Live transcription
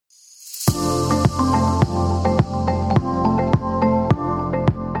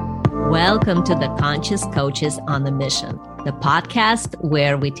Welcome to the Conscious Coaches on a Mission, the podcast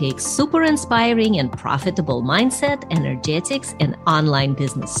where we take super inspiring and profitable mindset, energetics, and online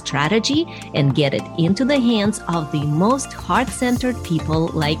business strategy and get it into the hands of the most heart-centered people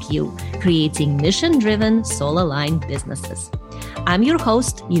like you, creating mission-driven, soul-aligned businesses. I'm your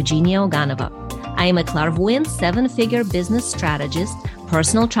host, Eugenia Oganova. I am a clairvoyant seven-figure business strategist,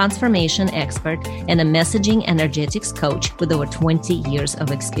 personal transformation expert, and a messaging energetics coach with over 20 years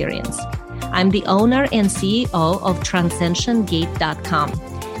of experience. I'm the owner and CEO of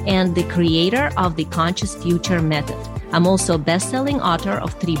TranscensionGate.com and the creator of the Conscious Future Method. I'm also a best-selling author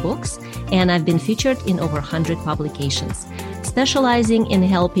of 3 books, and I've been featured in over 100 publications, specializing in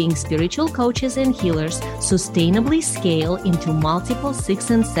helping spiritual coaches and healers sustainably scale into multiple 6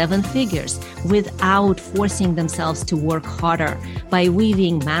 and 7 figures without forcing themselves to work harder by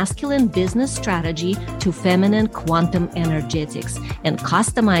weaving masculine business strategy to feminine quantum energetics and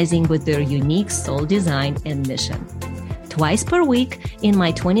customizing with their unique soul design and mission. Twice per week, in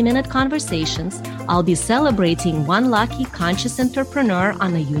my 20-minute conversations, I'll be celebrating one lucky conscious entrepreneur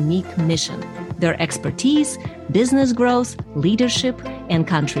on a unique mission, their expertise, business growth, leadership, and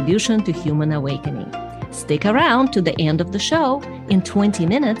contribution to human awakening. Stick around to the end of the show. In 20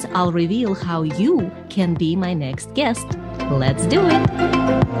 minutes, I'll reveal how you can be my next guest. Let's do it.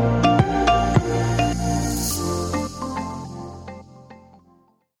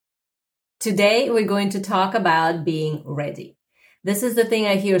 Today, we're going to talk about being ready. This is the thing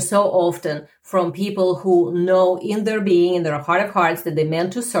I hear so often from people who know in their being, in their heart of hearts, that they're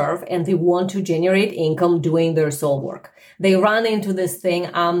meant to serve and they want to generate income doing their soul work. They run into this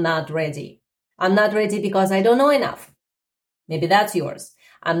thing, I'm not ready. I'm not ready because I don't know enough. Maybe that's yours.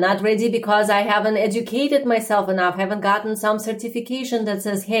 I'm not ready because I haven't educated myself enough, haven't gotten some certification that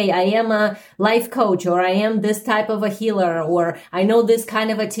says, hey, I am a life coach, or I am this type of a healer, or I know this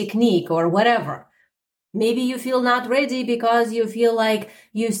kind of a technique, or whatever. Maybe you feel not ready because you feel like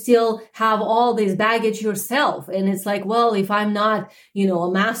you still have all this baggage yourself. And it's like, well, if I'm not,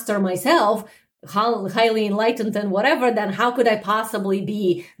 a master myself, highly enlightened and whatever, then how could I possibly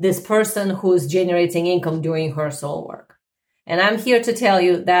be this person who's generating income doing her soul work? And I'm here to tell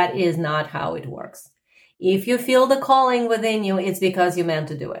you that is not how it works. If you feel the calling within you, it's because you meant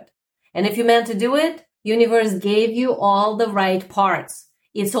to do it. And if you meant to do it, universe gave you all the right parts.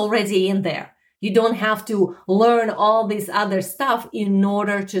 It's already in there. You don't have to learn all this other stuff in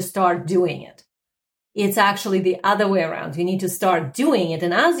order to start doing it. It's actually the other way around. You need to start doing it.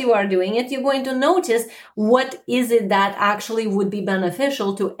 And as you are doing it, you're going to notice what is it that actually would be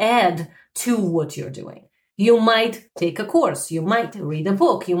beneficial to add to what you're doing. You might take a course, you might read a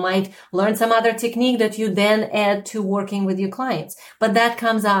book, you might learn some other technique that you then add to working with your clients. But that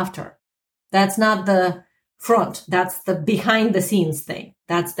comes after. That's not the front. That's the behind the scenes thing.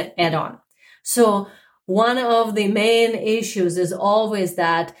 That's the add-on. So one of the main issues is always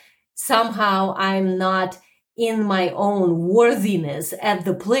that somehow I'm not in my own worthiness at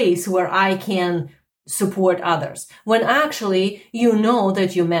the place where I can support others, when actually you know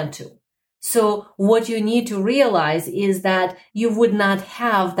that you meant to. So what you need to realize is that you would not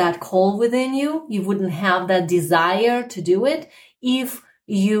have that call within you. You wouldn't have that desire to do it if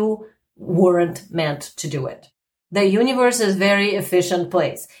you weren't meant to do it. The universe is a very efficient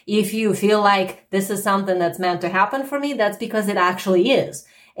place. If you feel like this is something that's meant to happen for me, that's because it actually is.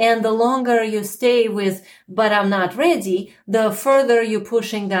 And the longer you stay with, but I'm not ready, the further you're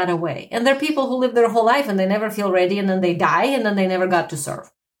pushing that away. And there are people who live their whole life and they never feel ready, and then they die, and then they never got to serve.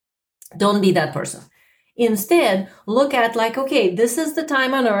 Don't be that person. Instead, look at okay, this is the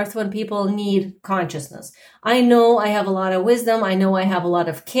time on earth when people need consciousness. I know I have a lot of wisdom. I know I have a lot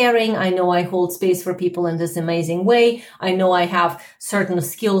of caring. I know I hold space for people in this amazing way. I know I have certain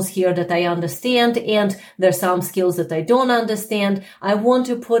skills here that I understand, and there's some skills that I don't understand. I want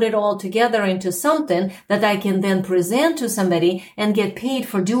to put it all together into something that I can then present to somebody and get paid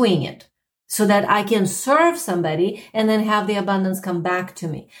for doing it, so that I can serve somebody and then have the abundance come back to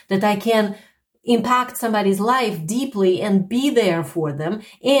me, that I can impact somebody's life deeply and be there for them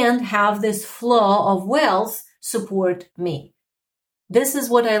and have this flow of wealth support me. This is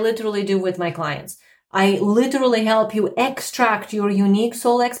what I literally do with my clients. I literally help you extract your unique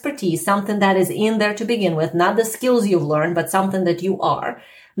soul expertise, something that is in there to begin with, not the skills you've learned, but something that you are.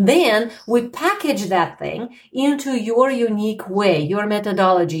 Then we package that thing into your unique way, your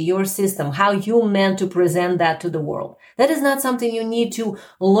methodology, your system, how you meant to present that to the world. That is not something you need to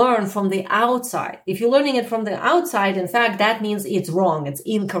learn from the outside. If you're learning it from the outside, in fact, that means it's wrong, it's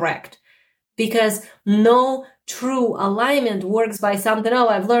incorrect. Because no true alignment works by something,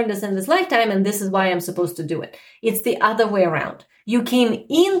 I've learned this in this lifetime and this is why I'm supposed to do it. It's the other way around. You came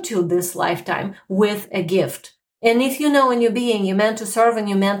into this lifetime with a gift. And if you know in your being you're meant to serve and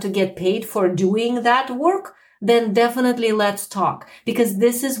you're meant to get paid for doing that work, then definitely let's talk, because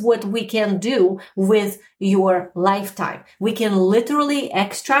this is what we can do with your lifetime. We can literally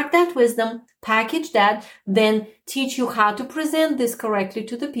extract that wisdom, package that, then teach you how to present this correctly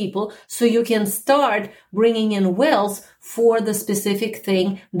to the people so you can start bringing in wealth for the specific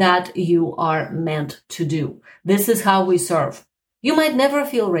thing that you are meant to do. This is how we serve. You might never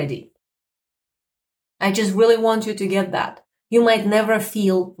feel ready. I just really want you to get that. You might never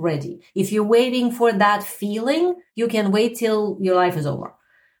feel ready. If you're waiting for that feeling, you can wait till your life is over.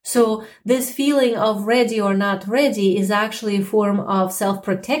 So this feeling of ready or not ready is actually a form of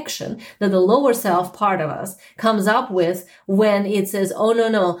self-protection that the lower self part of us comes up with when it says, oh,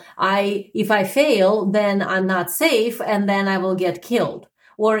 no, if I fail, then I'm not safe and then I will get killed.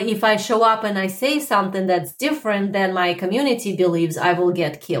 Or if I show up and I say something that's different than my community believes, I will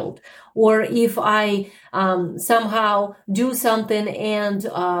get killed. Or if I somehow do something and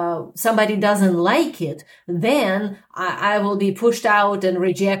somebody doesn't like it, then I will be pushed out and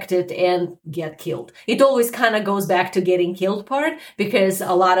rejected and get killed. It always kind of goes back to getting killed part, because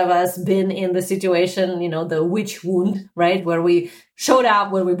a lot of us been in the situation, the witch wound, right? Where we showed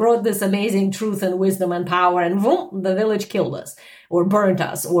up, where we brought this amazing truth and wisdom and power, and boom, the village killed us, or burnt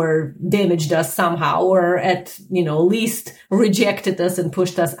us, or damaged us somehow, or at least rejected us and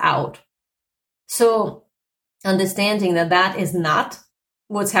pushed us out. So understanding that is not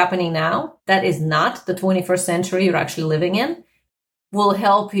what's happening now, that is not the 21st century you're actually living in, will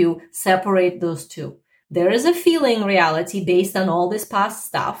help you separate those two. There is a feeling reality based on all this past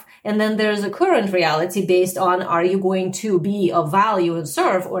stuff, and then there's a current reality based on, are you going to be of value and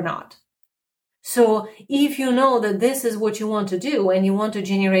serve or not? So if you know that this is what you want to do and you want to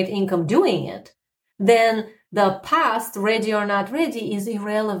generate income doing it, then the past, ready or not ready, is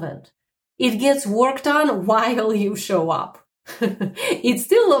irrelevant. It gets worked on while you show up. It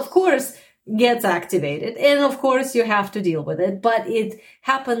still, of course, gets activated. And of course, you have to deal with it, but it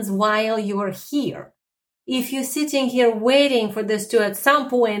happens while you're here. If you're sitting here waiting for this to at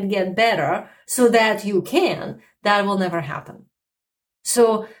some point get better so that you can, that will never happen.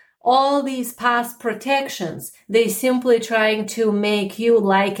 So all these past protections, they simply trying to make you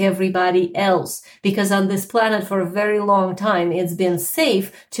like everybody else, because on this planet for a very long time, it's been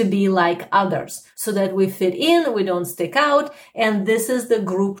safe to be like others so that we fit in, we don't stick out. And this is the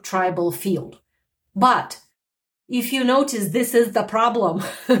group tribal field. But if you notice, this is the problem,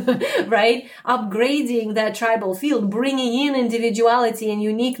 right? Upgrading that tribal field, bringing in individuality and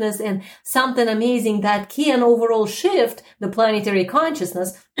uniqueness and something amazing that can overall shift the planetary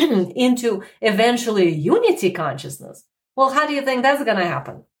consciousness into eventually unity consciousness. Well, how do you think that's going to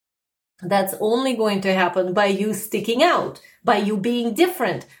happen? That's only going to happen by you sticking out, by you being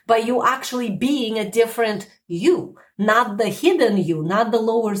different, by you actually being a different you, not the hidden you, not the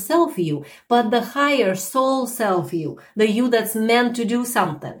lower self you, but the higher soul self you, the you that's meant to do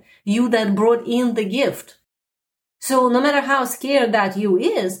something, you that brought in the gift. So no matter how scared that you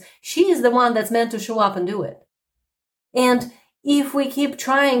is, she is the one that's meant to show up and do it. And if we keep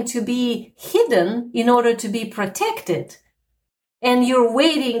trying to be hidden in order to be protected, and you're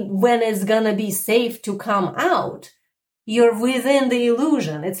waiting when it's gonna be safe to come out, you're within the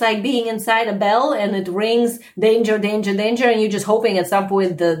illusion. It's like being inside a bell and it rings, danger, danger, danger, and you're just hoping at some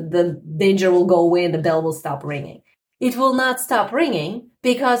point the danger will go away and the bell will stop ringing. It will not stop ringing,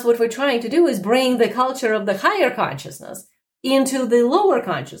 because what we're trying to do is bring the culture of the higher consciousness into the lower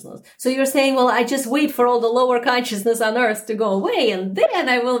consciousness. So you're saying, well, I just wait for all the lower consciousness on earth to go away, and then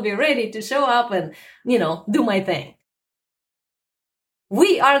I will be ready to show up and, do my thing.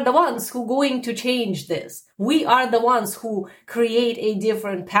 We are the ones who are going to change this. We are the ones who create a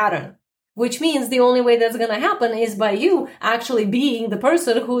different pattern, which means the only way that's going to happen is by you actually being the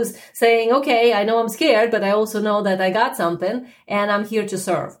person who's saying, okay, I know I'm scared, but I also know that I got something and I'm here to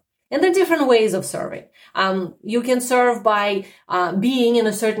serve. And there are different ways of serving. You can serve by being in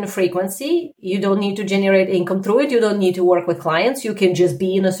a certain frequency. You don't need to generate income through it. You don't need to work with clients. You can just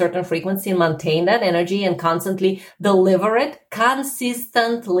be in a certain frequency and maintain that energy and constantly deliver it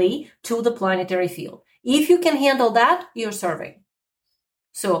consistently to the planetary field. If you can handle that, you're serving.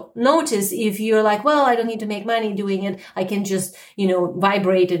 So notice if you're like, well, I don't need to make money doing it. I can just,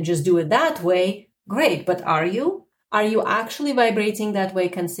 vibrate and just do it that way. Great. But are you? Are you actually vibrating that way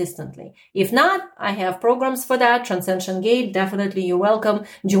consistently? If not, I have programs for that. Transcension Gate, definitely you're welcome.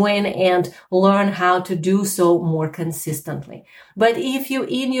 Join and learn how to do so more consistently. But if you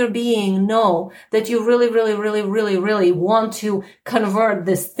in your being know that you really want to convert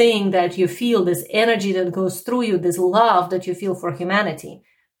this thing that you feel, this energy that goes through you, this love that you feel for humanity,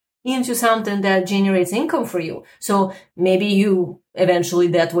 into something that generates income for you. So maybe you eventually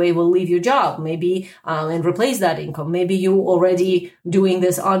that way will leave your job, maybe and replace that income. Maybe you already doing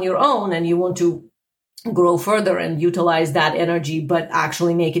this on your own and you want to grow further and utilize that energy, but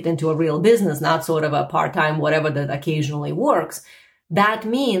actually make it into a real business, not sort of a part-time whatever that occasionally works. That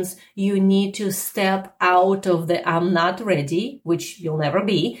means you need to step out of the I'm not ready, which you'll never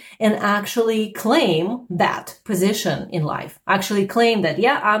be, and actually claim that position in life. Actually claim that,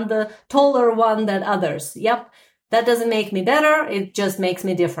 yeah, I'm the taller one than others. Yep. That doesn't make me better. It just makes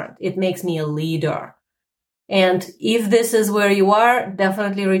me different. It makes me a leader. And if this is where you are,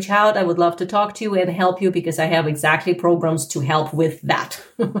 definitely reach out. I would love to talk to you and help you because I have exactly programs to help with that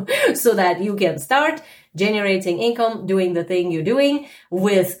so that you can start generating income, doing the thing you're doing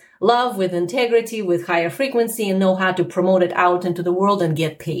with love, with integrity, with higher frequency, and know how to promote it out into the world and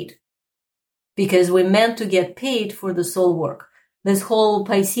get paid. Because we're meant to get paid for the soul work. This whole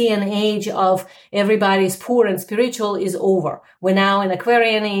Piscean age of everybody's poor and spiritual is over. We're now in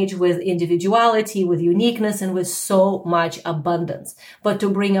Aquarian age with individuality, with uniqueness, and with so much abundance. But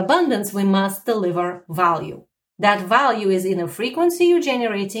to bring abundance, we must deliver value. That value is in a frequency you're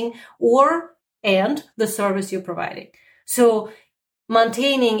generating and the service you're providing. So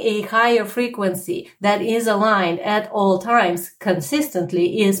maintaining a higher frequency that is aligned at all times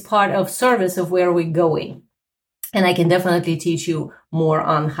consistently is part of service of where we're going. And I can definitely teach you more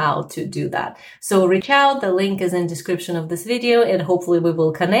on how to do that. So reach out. The link is in description of this video, and hopefully we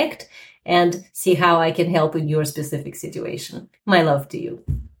will connect and see how I can help in your specific situation. My love to you.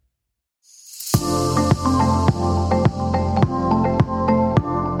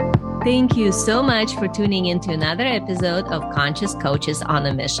 Thank you so much for tuning into another episode of Conscious Coaches on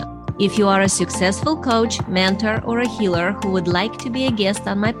a Mission. If you are a successful coach, mentor, or a healer who would like to be a guest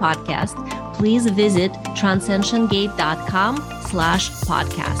on my podcast, please visit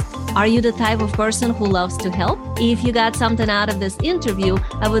transcensiongate.com/podcast. Are you the type of person who loves to help? If you got something out of this interview,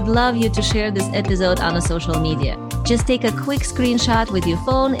 I would love you to share this episode on a social media. Just take a quick screenshot with your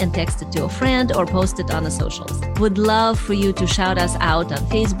phone and text it to a friend or post it on the socials. Would love for you to shout us out on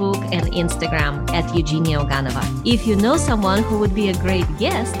Facebook and Instagram at Eugenia Oganova. If you know someone who would be a great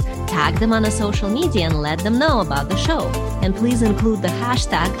guest, tag them on a social media and let them know about the show. And please include the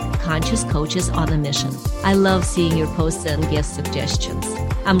hashtag Conscious Coaches on a Mission. I love seeing your posts and guest suggestions.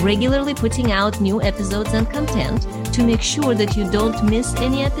 I'm regularly putting out new episodes and content. To make sure that you don't miss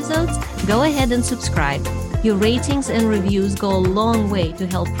any episodes, go ahead and subscribe. Your ratings and reviews go a long way to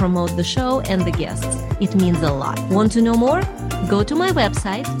help promote the show and the guests. It means a lot. Want to know more? Go to my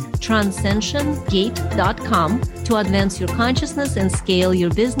website, transcensiongate.com, to advance your consciousness and scale your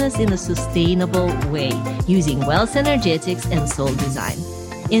business in a sustainable way using wealth energetics and soul design.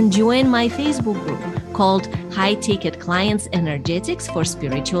 And join my Facebook group called High Ticket Clients Energetics for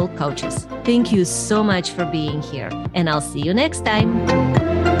Spiritual Coaches. Thank you so much for being here, and I'll see you next time.